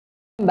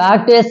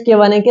Back to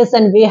SK1AKS,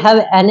 and we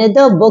have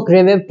another book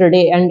review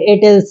today, and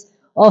it is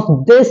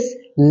of this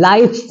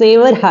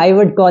lifesaver, I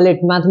would call it,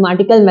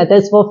 Mathematical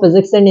Methods for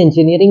Physics and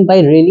Engineering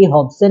by really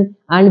Hobson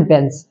and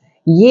Bence.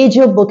 ये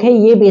जो book है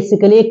ये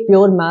basically एक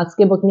pure maths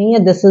की book नहीं है.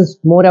 This is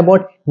more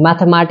about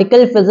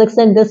mathematical physics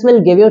and this will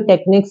give you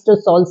techniques to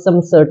solve some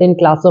certain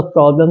class of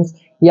problems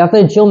या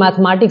फिर जो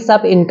मैथमेटिक्स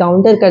आप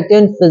इनकाउंटर करते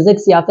हो इन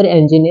फिजिक्स या फिर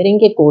इंजीनियरिंग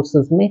के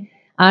कोर्सेज में,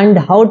 and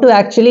how to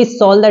actually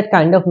solve that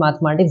kind of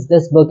mathematics.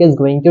 This book is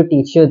going to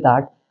teach you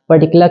that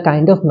particular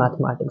kind of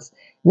mathematics.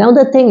 Now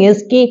the thing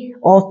is ki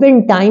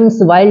oftentimes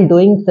while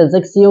doing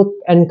physics you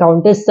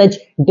encounter such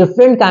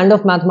different kind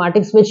of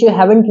mathematics which you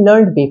haven't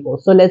learned before.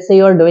 So let's say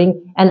you are doing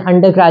an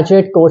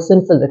undergraduate course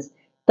in physics,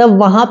 तब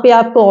वहां पे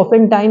आपको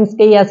often times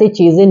कई ऐसी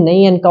चीजें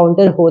नई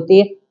encounter होती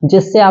है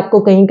जिससे आपको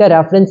कहीं का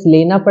रेफरेंस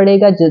लेना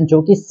पड़ेगा,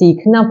 जो कि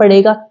सीखना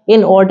पड़ेगा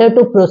in order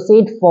to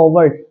proceed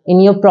forward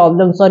in your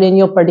problems और in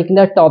your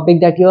particular topic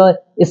that you are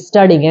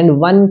studying. And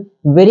one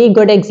very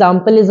good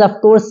example is of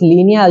course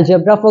linear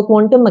algebra for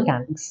quantum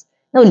mechanics.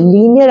 Now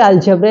linear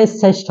algebra is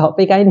such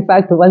topic. I in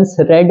fact once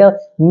read a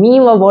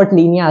meme about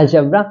linear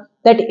algebra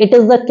that it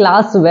is the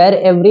class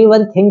where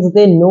everyone thinks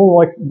they know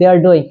what they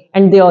are doing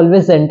and they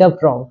always end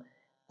up wrong.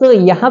 तो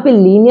यहाँ पे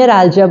linear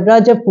algebra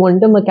जब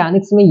quantum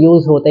mechanics में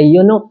use होता है,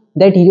 you know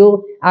that you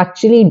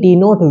actually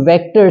denote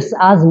vectors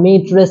as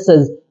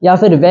matrices या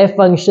फिर wave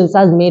functions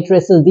as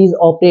matrices, these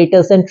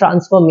operators and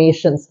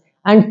transformations.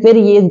 And फिर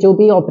ये जो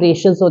भी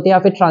ऑपरेशंस होते हैं या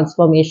फिर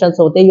ट्रांसफॉर्मेशंस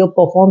होते हैं, you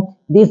perform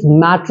these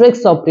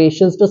matrix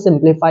operations to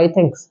simplify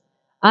things.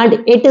 And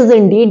it is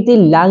Indeed the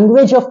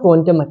language of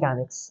quantum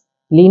mechanics.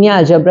 Linear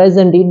algebra is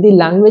Indeed the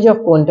language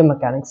of quantum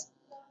mechanics.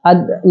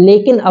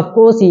 लेकिन ऑफ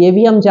कोर्स ये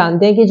भी हम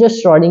जानते हैं कि जो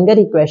Schrodinger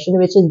equation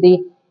which is the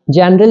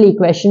general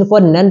equation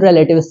for non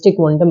relativistic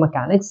quantum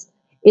mechanics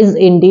is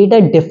indeed a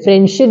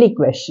differential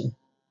equation.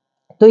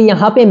 तो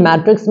यहाँ पे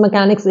मैट्रिक्स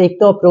मैकेनिक्स एक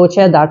तो अप्रोच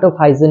है that of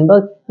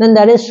Heisenberg, then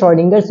that is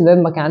Schrödinger's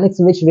wave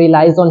mechanics which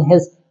relies on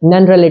his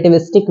non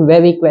relativistic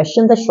wave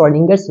equation, the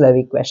Schrödinger's wave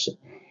equation.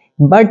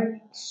 But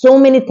so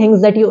many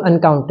things that you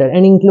encounter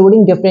and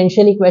including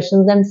differential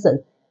equations and such,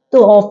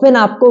 तो often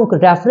आपको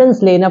reference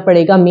लेना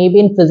पड़ेगा. May be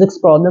in physics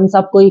problems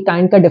आप कोई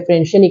kind का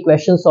differential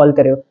equation solve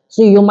करे हो,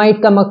 so you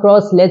might come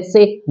across let's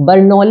say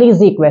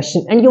Bernoulli's equation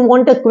and you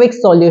want a quick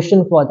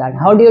solution for that.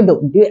 How do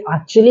you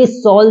actually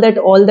solve that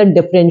all the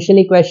differential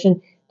equation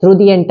through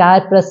the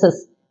entire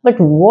process.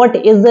 But what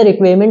is the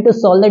requirement to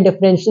solve the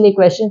differential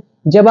equation?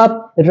 जब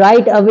आप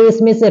right away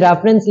इसमें से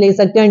reference ले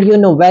सकते हो and you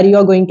know where you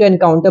are going to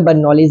encounter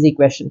Bernoulli's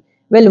equation.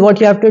 Well, what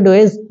you have to do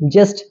is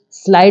just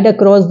slide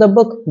across the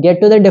book,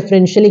 get to the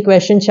differential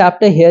equation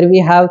chapter. Here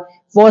we have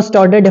first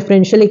order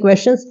differential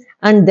equations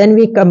and then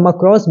we come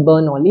across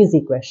Bernoulli's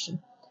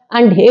equation.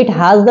 And it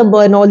has the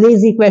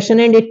Bernoulli's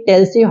equation and it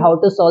tells you how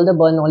to solve the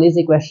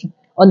Bernoulli's equation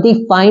or the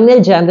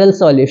final general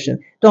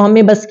solution. तो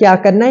हमें बस क्या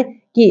करना है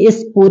कि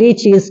इस पूरी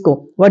चीज को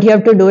what you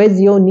have to do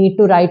is you need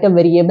to write a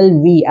variable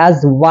v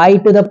as y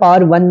to the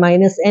power 1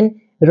 minus n,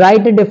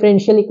 write a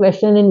differential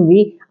equation in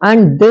v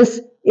and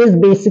this is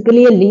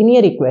basically a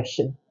linear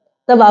equation.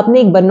 तब आपने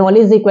एक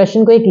Bernoulli's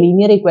equation को एक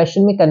linear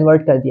equation में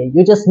convert कर दिया.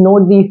 You just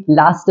note the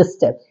last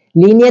step.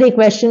 Linear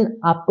equation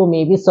आपको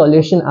may be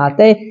solution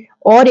आता है,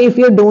 और if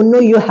you don't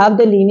know you have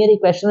the linear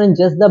equation on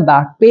just the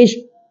back page.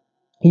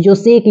 You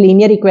see एक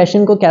लीनियर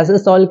इक्वेशन को कैसे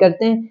सॉल्व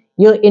करते हैं.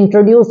 You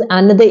introduce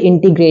another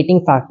integrating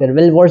factor.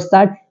 Well, what's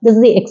that? This is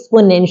the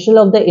exponential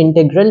of the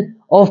integral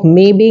of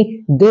maybe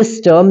this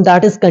term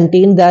that is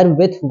contained there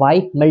with y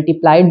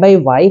multiplied by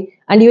y,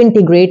 and you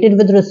integrate it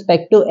with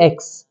respect to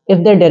x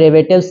if the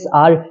derivatives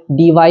are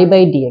dy by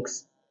dx.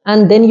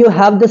 And then you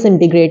have this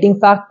integrating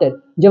factor.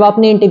 जब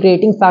आपने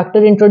integrating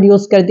factor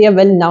introduce कर दिया,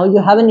 well now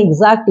you have an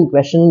exact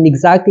equation.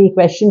 Exact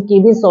equation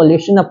की भी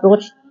solution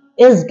approach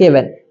is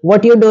given.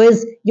 What you do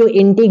is you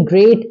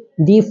integrate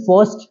the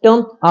first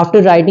term after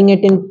writing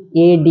it in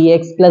a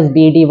dx plus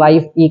b dy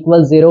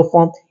equals 0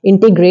 form.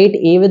 Integrate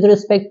a with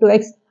respect to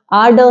x,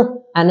 add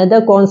another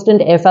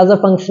constant f as a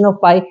function of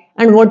phi,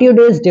 and what you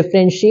do is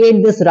differentiate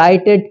this,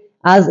 write it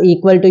as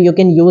equal to, you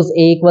can use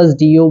a equals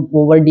du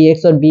over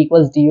dx or b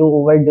equals du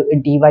over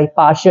dy,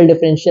 partial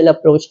differential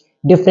approach.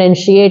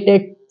 Differentiate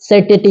it,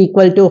 set it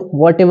equal to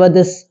whatever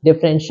this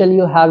differential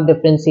you have,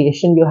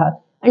 differentiation you have,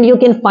 and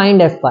you can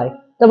find fy.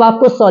 तब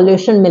आपको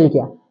solution मिल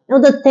गया. Now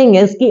the thing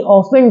is कि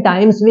often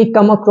times we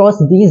come across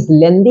these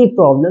lengthy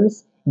problems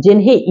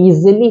जिन्हें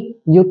easily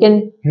you can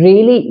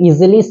really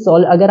easily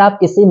solve अगर आप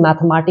किसी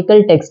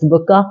mathematical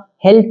textbook का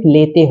help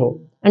लेते हो.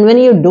 And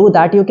when you do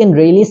that, you can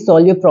really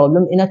solve your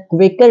problem in a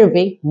quicker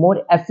way, more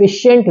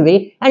efficient way,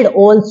 and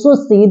also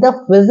see the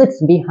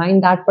physics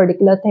behind that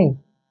particular thing.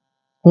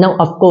 Now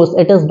of course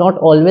it is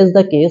not always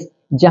the case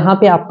जहाँ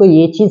पे आपको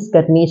ये चीज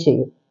करनी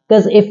चाहिए,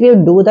 because if you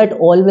do that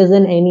always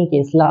in any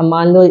case,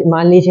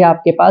 मान लीजिए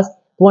आपके पास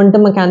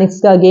क्वांटम मैकेनिक्स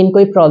का अगेन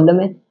कोई प्रॉब्लम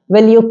है.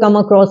 Well you come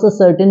across a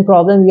certain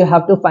problem, you have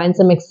to find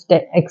some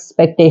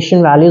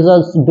expectation values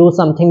और do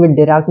something with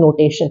Dirac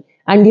notation,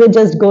 and you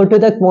just go to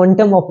the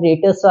quantum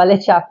operators वाले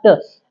chapter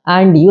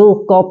and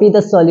you copy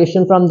the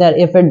solution from there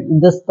if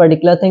this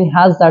particular thing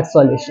has that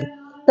solution.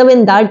 तब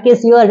in that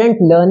case you aren't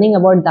learning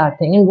about that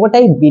thing. And what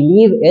I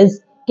believe is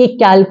कि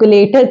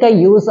calculator का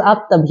use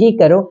आप तभी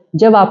करो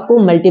जब आपको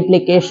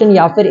multiplication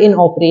या फिर इन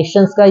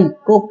ऑपरेशंस का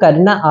को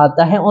करना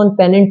आता है on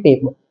pen and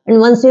paper. And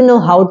once you know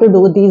how to do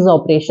these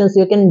operations,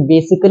 you can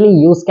basically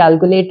use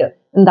calculator.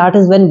 And that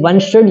is when one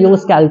should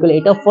use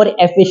calculator for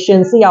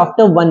efficiency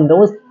after one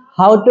knows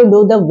how to do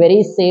the very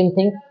same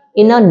thing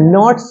in a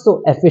not so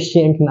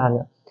efficient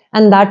manner.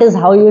 And that is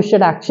how you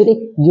should actually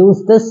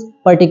use this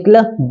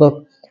particular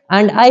book.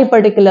 And I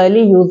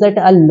particularly use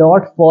it a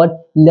lot for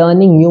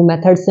learning new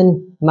methods in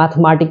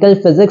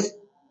mathematical physics.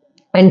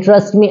 And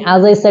trust me,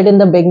 as I said in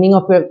the beginning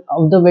of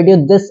the video,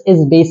 this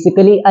is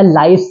basically a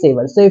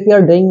lifesaver. So if you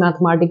are doing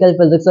mathematical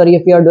physics or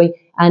if you are doing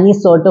any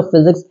sort of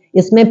physics,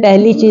 इसमें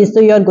पहली चीज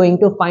तो you are going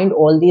to find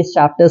all these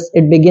chapters.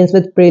 It begins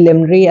with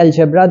preliminary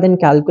algebra, then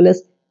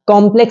calculus,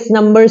 complex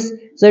numbers.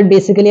 So it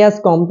basically has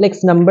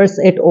complex numbers.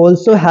 It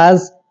also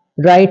has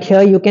right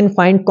here you can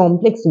find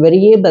complex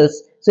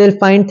variables. So you'll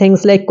find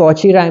things like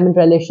Cauchy-Riemann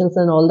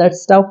relations and all that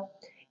stuff.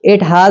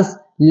 It has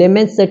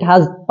limits, it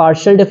has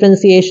partial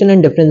differentiation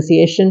and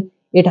differentiation.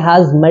 It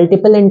has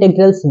multiple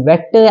integrals,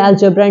 vector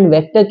algebra and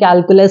vector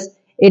calculus.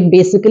 It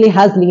basically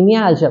has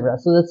linear algebra,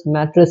 so that's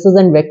matrices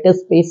and vector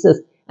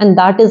spaces, and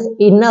that is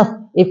enough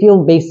if you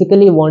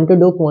basically want to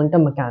do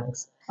quantum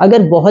mechanics.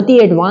 अगर बहुत ही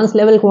advanced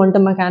level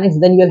quantum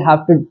mechanics, then you'll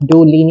have to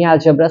do linear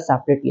algebra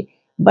separately,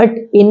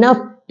 but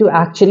enough to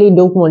actually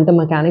do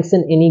quantum mechanics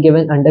in any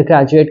given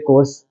undergraduate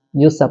course,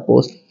 you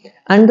suppose.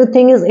 And the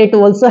thing is, it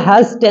also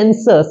has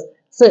tensors.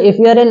 So if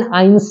you are an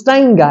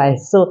Einstein guy,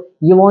 so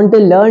you want to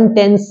learn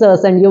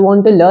tensors and you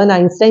want to learn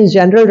Einstein's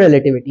general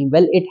relativity,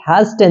 well, it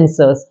has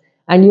tensors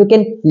and you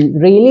can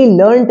really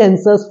learn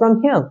tensors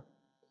from here.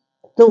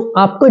 तो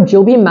आपको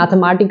जो भी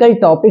mathematical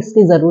topics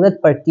की जरूरत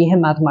पड़ती है,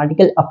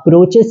 mathematical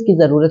approaches की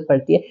जरूरत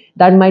पड़ती है,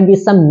 that might be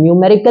some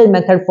numerical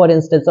method for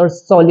instance और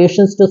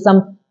solutions to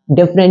some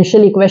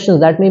differential equations,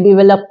 that may be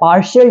well a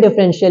partial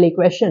differential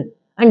equation,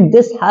 and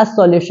this has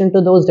solution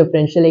to those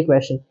differential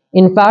equation.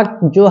 In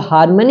fact, जो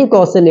harmonic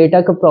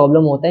oscillator का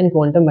problem होता है in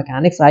quantum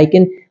mechanics, I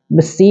can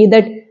see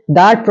that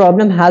that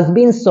problem has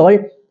been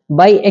solved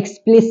by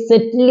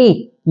explicitly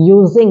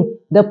using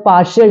the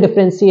partial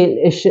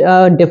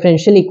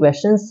differential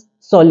equations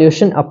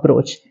solution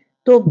approach.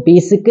 तो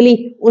basically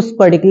उस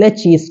particular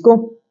चीज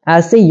को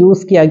ऐसे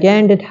use किया गया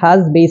and it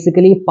has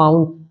basically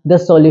found the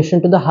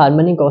solution to the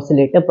harmonic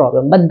oscillator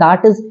problem, but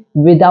that is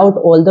without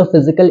all the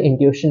physical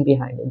intuition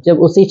behind it. जब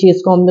उसी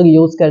चीज को हम लोग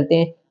use करते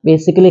हैं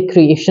basically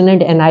creation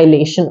and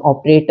annihilation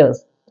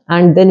operators,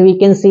 and then we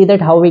can see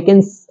that how we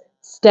can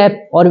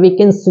step or we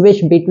can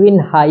switch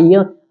between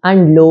higher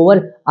and lower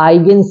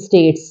eigen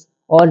states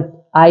or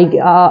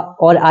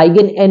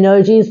eigen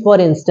energies, for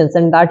instance,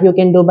 and that you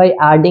can do by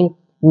adding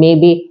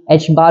maybe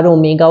h bar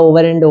omega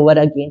over and over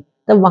again.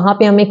 तो वहां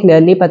पे हमें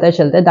clearly पता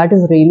चलता है that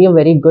is really a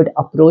very good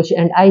approach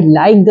and I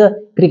like the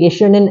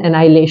creation and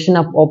annihilation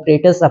of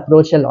operators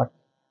approach a lot.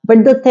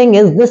 But the thing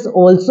is this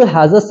also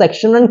has a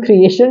section on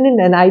creation and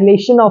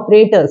annihilation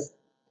operators.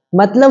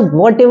 मतलब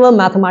what ever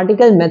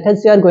mathematical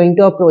methods you are going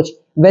to approach,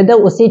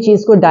 weather उसी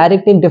चीज को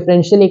direct एक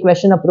differential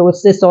equation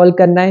approach से solve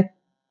करना है,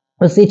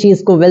 उसी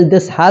चीज को well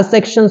this has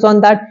sections on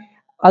that.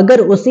 अगर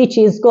उसी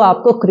चीज को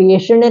आपको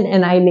creation and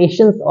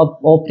annihilation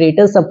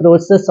operators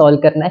approach से सॉल्व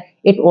करना है,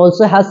 it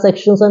also has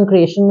sections on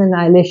creation and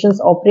annihilation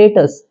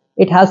operators.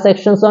 It has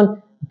sections on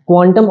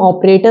quantum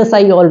operators, I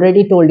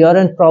already told you,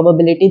 on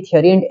probability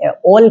theory and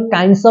all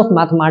kinds of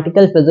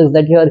mathematical physics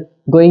that you are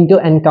going to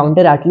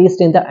encounter at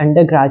least in the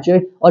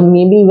undergraduate or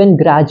maybe even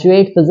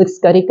graduate physics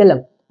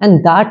curriculum.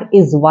 And that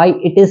is why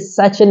it is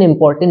such an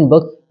important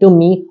book to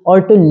me or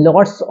to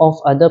lots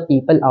of other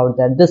people out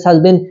there. This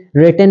has been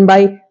written by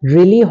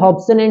really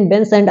Hobson and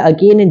Bence, and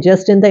again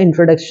just in the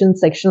introduction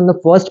section on the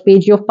first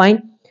page you'll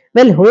find,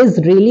 well, who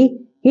is really,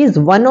 he is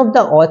one of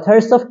the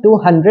authors of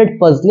 200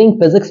 puzzling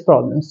physics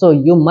problems. So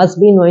you must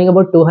be knowing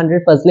about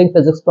 200 puzzling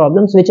physics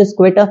problems, which is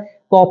quite a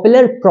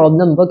popular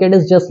problem book. It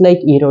is just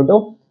like Erodo.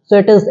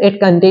 So it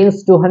contains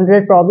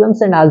 200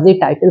 problems, and as the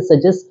title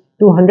suggests,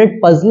 200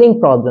 puzzling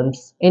problems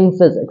in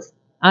physics.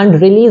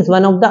 And really is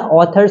one of the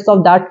authors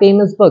of that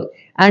famous book.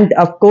 And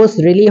of course,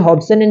 really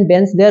Hobson and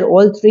Bence, they are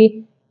all three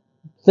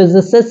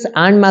physicists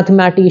and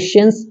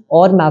mathematicians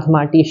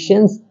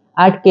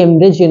at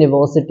Cambridge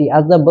University,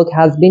 as the book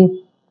has been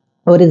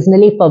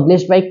originally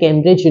published by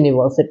Cambridge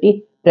university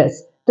press.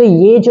 तो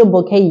ये जो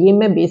book है, ये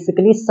मैं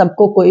basically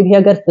सबको, कोई भी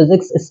अगर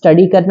फिजिक्स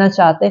स्टडी करना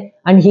चाहते हैं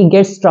and he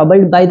gets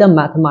troubled by the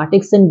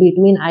mathematics in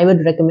between, I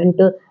would recommend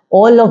to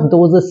all of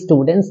those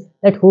students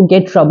that who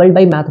get troubled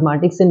by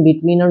mathematics in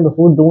between and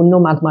who don't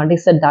know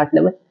mathematics at that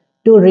level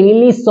to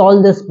really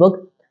solve this book.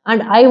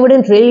 And I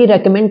wouldn't really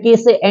recommend कि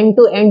इसे end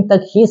to end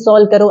तक ही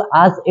solve करो,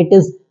 as it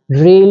is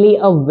really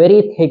a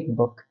very thick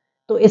book.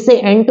 तो इसे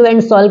and to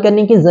and solve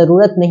करने की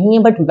जरूरत नहीं है,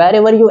 but where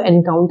ever you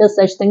encounter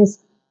such things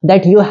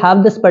that you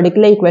have this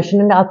particular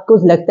equation and आपको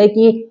लगता है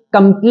कि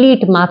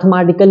कंप्लीट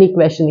मैथमेटिकल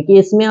इक्वेशन है, कि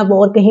इसमें अब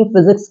और कहीं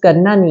फिजिक्स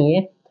करना नहीं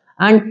है,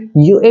 and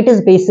it is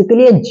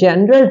basically a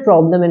general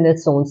problem in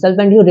its own self,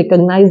 and you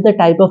recognize the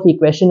type of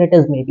equation it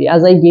is. Maybe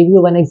as I gave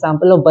you one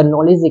example of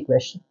Bernoulli's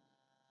equation,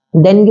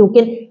 then you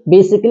can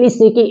basically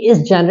see कि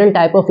इस general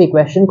type of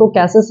equation को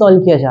कैसे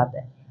solve किया जाता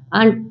है.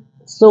 And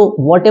so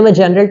whatever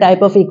general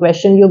type of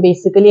equation you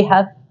basically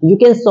have, you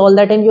can solve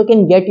that and you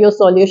can get your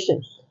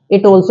solution.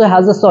 It also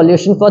has a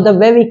solution for the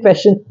wave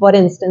equation, for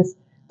instance.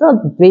 तो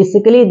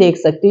basically देख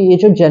सकते हो ये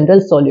जो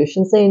general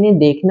solutions है इन्हें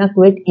देखना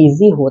quite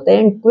easy होता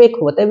है and quick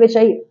होता है, which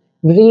I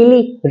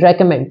really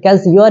recommend,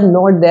 because you are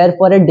not there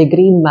for a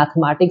degree in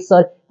mathematics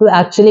or to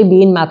actually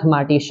be in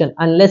mathematician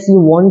unless you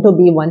want to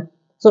be one.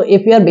 So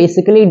if you are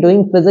basically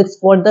doing physics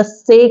for the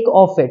sake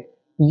of it,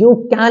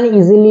 you can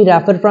easily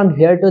refer from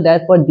here to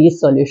there for these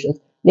solutions.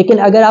 लेकिन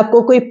अगर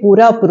आपको कोई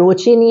पूरा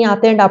approach ही नहीं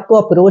आता है and आपको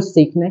approach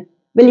सीखना है,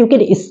 well you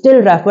can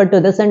still refer to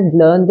this and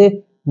learn the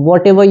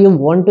whatever you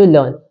want to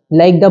learn,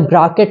 like the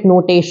bracket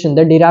notation,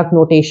 the Dirac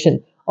notation,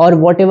 or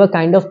whatever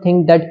kind of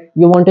thing that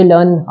you want to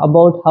learn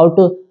about how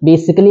to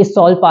basically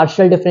solve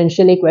partial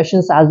differential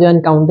equations as you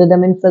encounter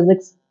them in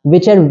physics,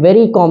 which are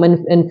very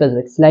common in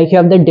physics. Like you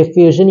have the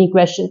diffusion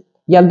equation,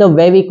 you have the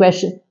wave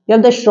equation, you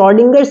have the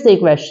Schrodinger's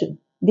equation.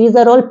 These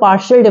are all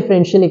partial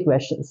differential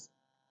equations.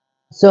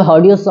 So how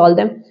do you solve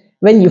them?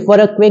 Well, you, for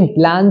a quick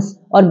glance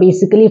or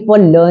basically for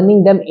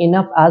learning them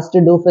enough as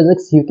to do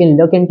physics, you can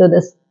look into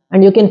this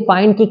and you can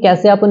find कि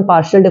कैसे आप उन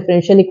partial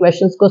differential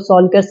equations को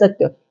solve कर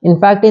सकते हो. In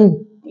fact,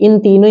 इन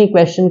तीनों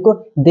equation को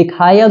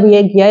दिखाया भी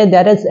है किया है.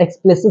 There is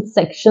explicit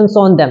sections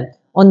on them,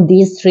 on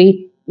these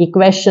three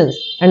equations,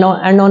 and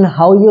on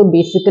how you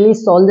basically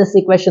solve this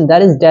equation.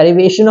 There is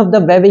derivation of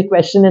the wave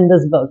equation in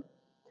this book.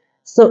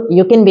 So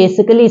you can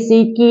basically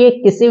see कि ये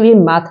किसी भी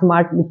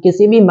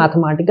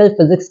mathematical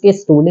physics के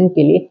student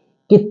के लिए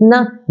कितना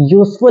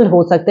useful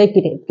हो सकता है,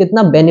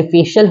 कितना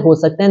बेनिफिशियल हो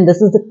सकता है. And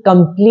this is the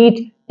complete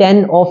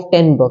 10 of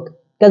 10 book,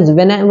 because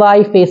whenever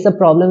I face a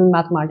problem in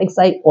mathematics,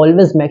 I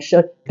always make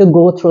sure to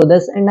go through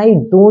this and I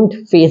don't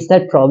face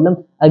that problem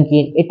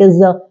again. It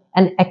is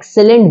an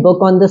excellent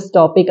book on this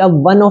topic,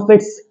 one of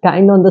its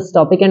kind on this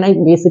topic, and I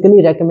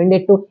basically recommend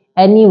it to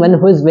anyone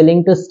who is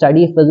willing to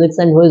study physics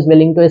and who is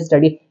willing to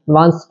study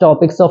advanced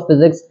topics of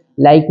physics,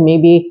 like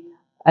maybe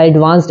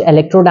advanced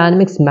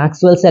electrodynamics,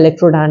 Maxwell's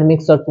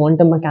electrodynamics, or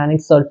quantum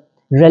mechanics, or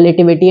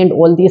relativity, and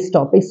all these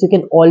topics. You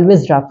can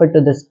always refer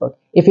to this book.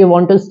 If you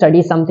want to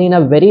study something in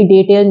a very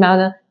detailed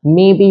manner,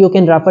 maybe you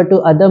can refer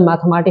to other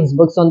mathematics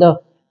books on the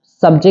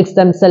subjects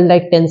themselves,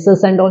 like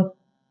tensors and all.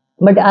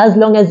 But as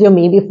long as you're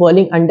maybe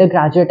following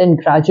undergraduate and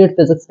graduate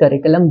physics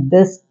curriculum,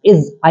 this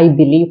is, I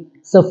believe,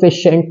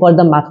 sufficient for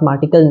the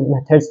mathematical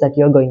methods that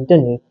you're going to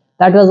need.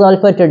 That was all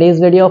for today's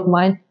video of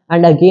mine.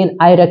 And again,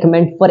 I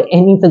recommend for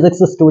any physics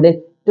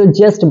student to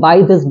just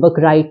buy this book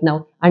right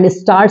now and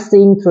start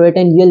seeing through it,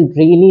 and you'll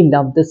really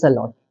love this a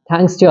lot.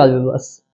 Thanks to all viewers.